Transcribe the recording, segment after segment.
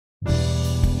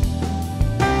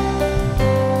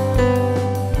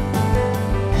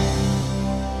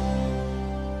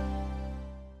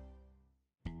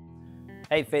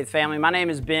Hey, Faith family. My name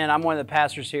is Ben. I'm one of the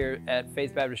pastors here at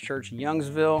Faith Baptist Church in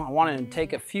Youngsville. I wanted to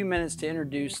take a few minutes to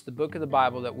introduce the book of the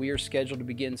Bible that we are scheduled to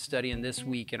begin studying this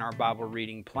week in our Bible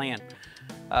reading plan.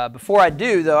 Before I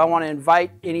do, though, I want to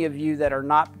invite any of you that are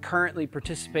not currently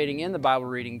participating in the Bible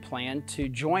reading plan to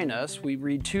join us. We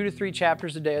read 2 to 3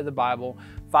 chapters a day of the Bible,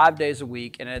 5 days a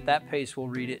week, and at that pace, we'll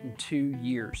read it in 2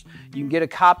 years. You can get a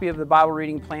copy of the Bible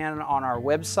reading plan on our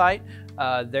website.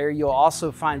 There you'll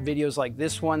also find videos like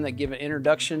this one that give an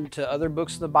introduction to other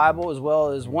books of the Bible, as well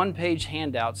as one-page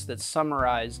handouts that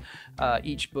summarize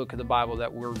each book of the Bible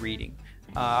that we're reading.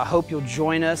 I hope you'll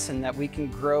join us and that we can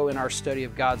grow in our study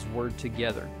of God's Word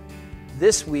together.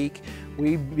 This week,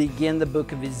 we begin the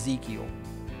book of Ezekiel.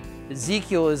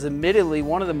 Ezekiel is admittedly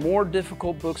one of the more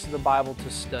difficult books of the Bible to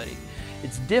study.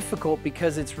 It's difficult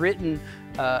because it's written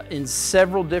in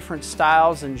several different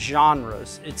styles and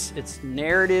genres. It's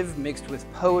narrative mixed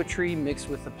with poetry, mixed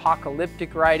with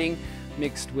apocalyptic writing,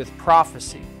 mixed with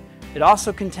prophecy. It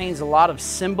also contains a lot of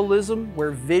symbolism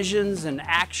where visions and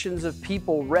actions of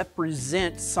people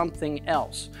represent something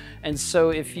else. And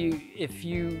so if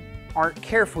you aren't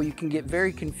careful, you can get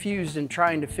very confused in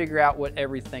trying to figure out what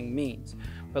everything means.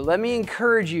 But let me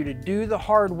encourage you to do the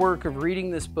hard work of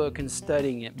reading this book and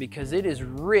studying it, because it is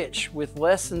rich with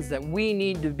lessons that we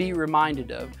need to be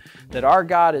reminded of, that our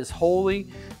God is holy,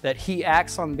 that He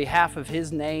acts on behalf of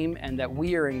His name, and that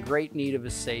we are in great need of a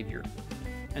Savior.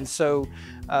 And so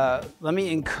let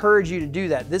me encourage you to do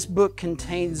that. This book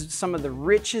contains some of the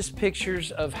richest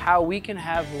pictures of how we can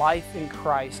have life in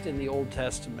Christ in the Old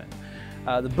Testament.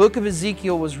 The book of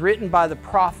Ezekiel was written by the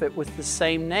prophet with the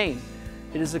same name.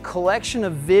 It is a collection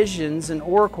of visions and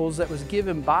oracles that was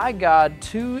given by God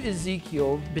to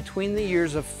Ezekiel between the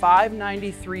years of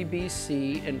 593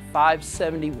 BC and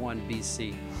 571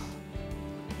 BC.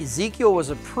 Ezekiel was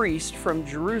a priest from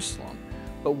Jerusalem,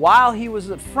 but while he was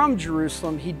from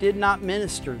Jerusalem, he did not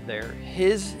minister there.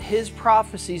 His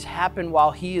prophecies happened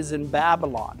while he is in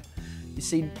Babylon. You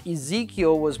see,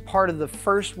 Ezekiel was part of the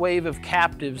first wave of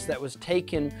captives that was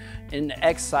taken in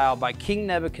exile by King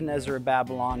Nebuchadnezzar of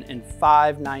Babylon in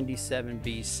 597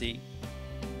 BC.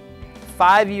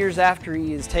 5 years after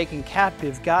he is taken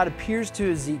captive, God appears to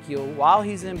Ezekiel while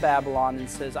he's in Babylon and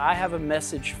says, I have a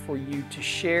message for you to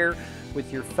share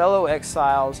with your fellow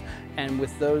exiles and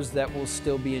with those that will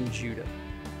still be in Judah.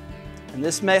 And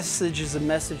this message is a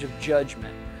message of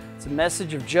judgment. It's a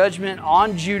message of judgment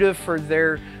on Judah for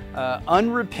their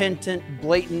unrepentant,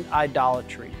 blatant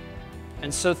idolatry.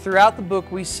 And so throughout the book,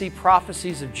 we see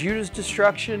prophecies of Judah's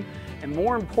destruction, and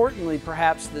more importantly,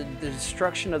 perhaps the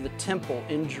destruction of the temple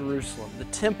in Jerusalem, the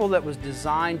temple that was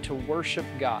designed to worship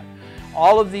God.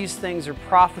 All of these things are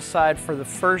prophesied for the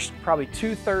first probably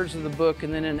 2/3 of the book,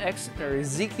 and then in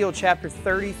Ezekiel chapter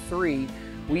 33,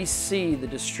 we see the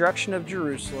destruction of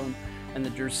Jerusalem and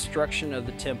the destruction of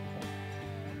the temple.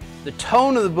 The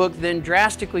tone of the book then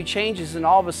drastically changes, and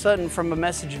all of a sudden, from a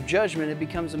message of judgment, it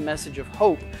becomes a message of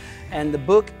hope. And the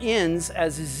book ends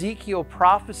as Ezekiel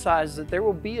prophesies that there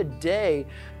will be a day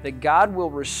that God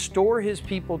will restore His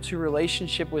people to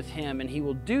relationship with Him, and He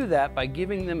will do that by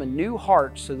giving them a new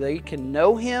heart so they can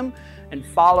know Him and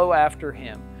follow after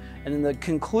Him. And then the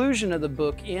conclusion of the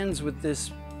book ends with this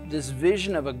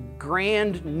vision of a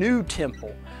grand new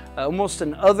temple, almost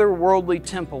an otherworldly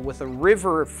temple with a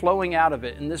river flowing out of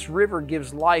it. And this river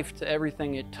gives life to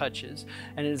everything it touches.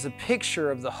 And it is a picture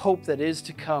of the hope that is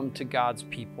to come to God's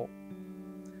people.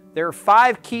 There are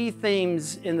 5 key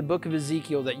themes in the book of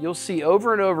Ezekiel that you'll see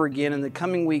over and over again in the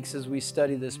coming weeks as we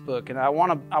study this book. And I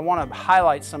want to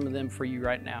highlight some of them for you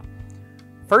right now.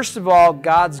 First of all,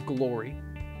 God's glory.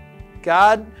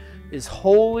 God is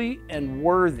holy and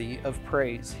worthy of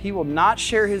praise. He will not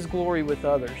share His glory with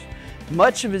others.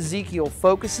 Much of Ezekiel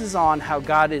focuses on how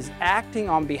God is acting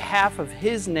on behalf of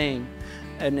His name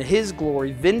and His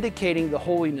glory, vindicating the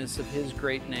holiness of His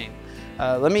great name.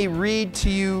 Let me read to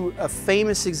you a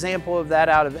famous example of that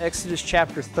out of Exodus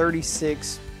chapter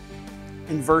 36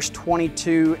 in verse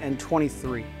 22 and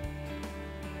 23.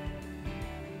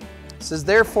 It says,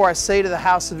 Therefore I say to the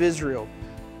house of Israel,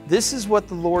 this is what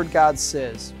the Lord God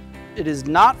says. It is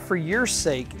not for your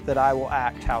sake that I will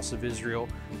act, house of Israel,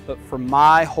 but for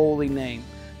my holy name,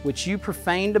 which you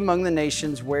profaned among the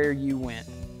nations where you went.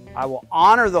 I will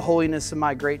honor the holiness of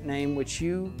my great name, which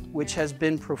has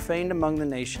been profaned among the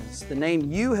nations, the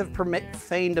name you have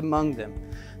profaned among them.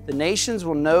 The nations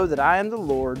will know that I am the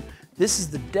Lord. This is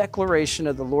the declaration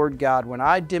of the Lord God when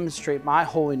I demonstrate my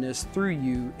holiness through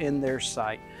you in their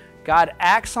sight. God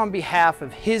acts on behalf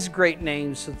of His great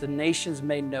name so that the nations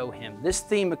may know Him. This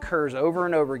theme occurs over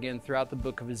and over again throughout the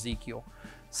book of Ezekiel.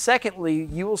 Secondly,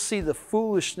 you will see the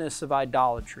foolishness of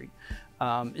idolatry.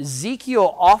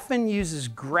 Ezekiel often uses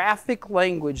graphic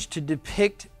language to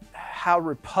depict how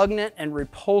repugnant and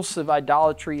repulsive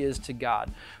idolatry is to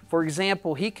God. For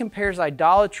example, he compares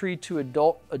idolatry to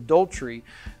adultery,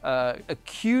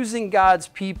 accusing God's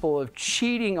people of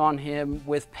cheating on him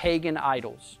with pagan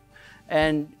idols.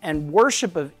 And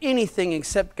worship of anything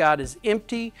except God is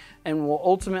empty and will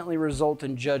ultimately result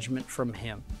in judgment from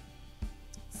him.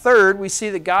 Third, we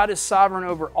see that God is sovereign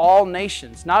over all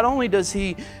nations. Not only does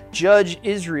he judge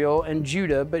Israel and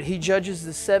Judah, but he judges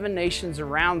the 7 nations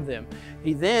around them.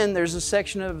 There's a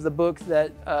section of the book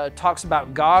that talks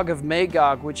about Gog of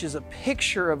Magog, which is a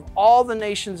picture of all the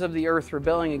nations of the earth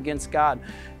rebelling against God,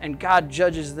 and God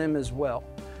judges them as well.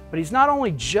 But he's not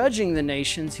only judging the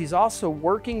nations, he's also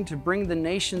working to bring the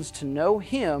nations to know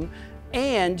him,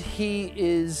 and he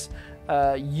is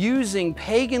using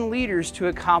pagan leaders to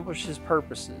accomplish his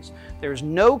purposes. There's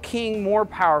no king more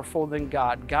powerful than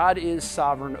God. God is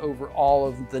sovereign over all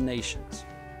of the nations.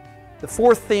 The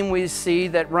fourth theme we see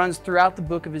that runs throughout the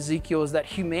book of Ezekiel is that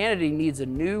humanity needs a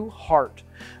new heart.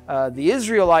 The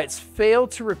Israelites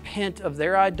failed to repent of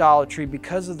their idolatry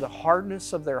because of the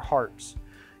hardness of their hearts.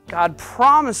 God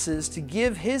promises to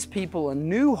give his people a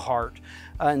new heart,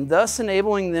 and thus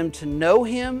enabling them to know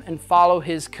him and follow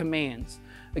his commands.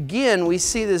 Again, we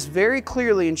see this very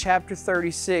clearly in chapter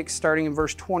 36, starting in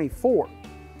verse 24.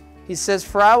 He says,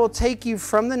 "For I will take you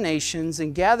from the nations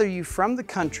and gather you from the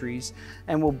countries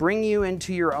and will bring you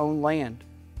into your own land.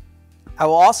 I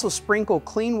will also sprinkle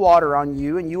clean water on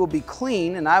you, and you will be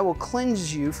clean, and I will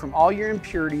cleanse you from all your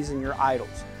impurities and your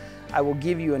idols. I will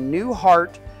give you a new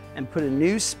heart and put a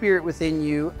new spirit within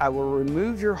you. I will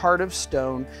remove your heart of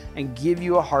stone and give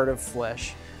you a heart of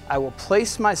flesh. I will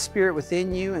place my spirit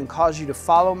within you and cause you to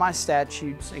follow my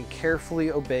statutes and carefully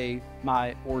obey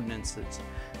my ordinances."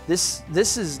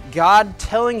 This is God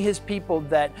telling his people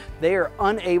that they are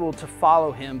unable to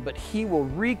follow him, but he will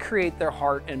recreate their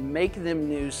heart and make them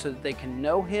new so that they can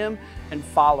know him and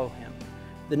follow him.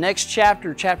 The next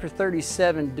chapter, chapter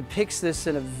 37, depicts this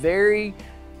in a very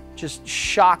just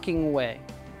shocking way.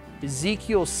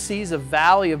 Ezekiel sees a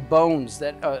valley of bones,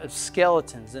 of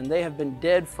skeletons, and they have been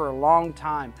dead for a long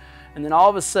time. And then all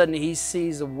of a sudden he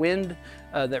sees a wind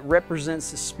that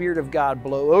represents the Spirit of God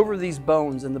blow over these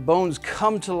bones, and the bones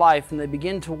come to life and they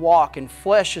begin to walk, and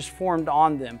flesh is formed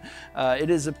on them. It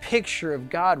is a picture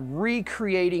of God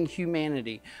recreating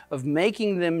humanity, of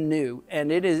making them new,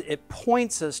 and it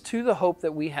points us to the hope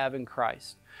that we have in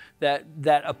Christ.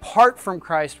 That apart from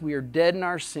Christ, we are dead in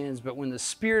our sins, but when the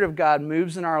Spirit of God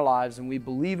moves in our lives and we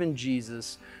believe in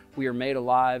Jesus, we are made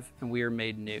alive and we are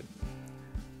made new.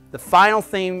 The final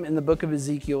theme in the book of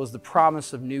Ezekiel is the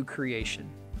promise of new creation.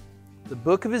 The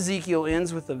book of Ezekiel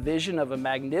ends with a vision of a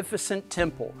magnificent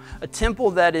temple, a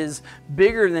temple that is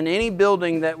bigger than any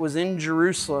building that was in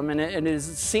Jerusalem, and it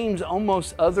seems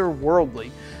almost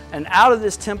otherworldly. And out of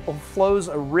this temple flows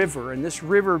a river, and this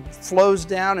river flows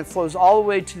down and flows all the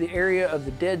way to the area of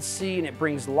the Dead Sea, and it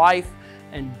brings life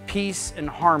and peace and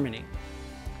harmony.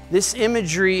 This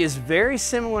imagery is very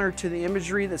similar to the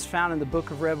imagery that's found in the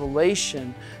book of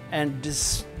Revelation, and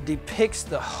depicts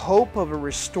the hope of a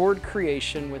restored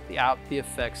creation without the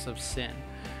effects of sin.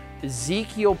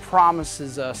 Ezekiel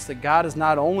promises us that God is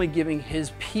not only giving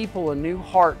his people a new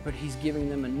heart, but he's giving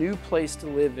them a new place to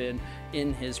live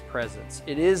in his presence.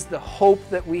 It is the hope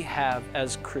that we have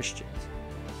as Christians.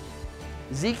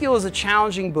 Ezekiel is a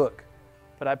challenging book,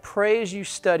 but I pray as you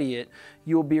study it,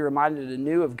 you will be reminded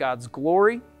anew of God's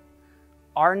glory,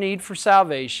 our need for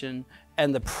salvation,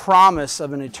 and the promise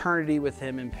of an eternity with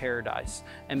him in paradise.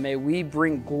 And may we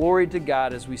bring glory to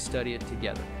God as we study it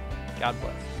together. God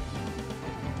bless.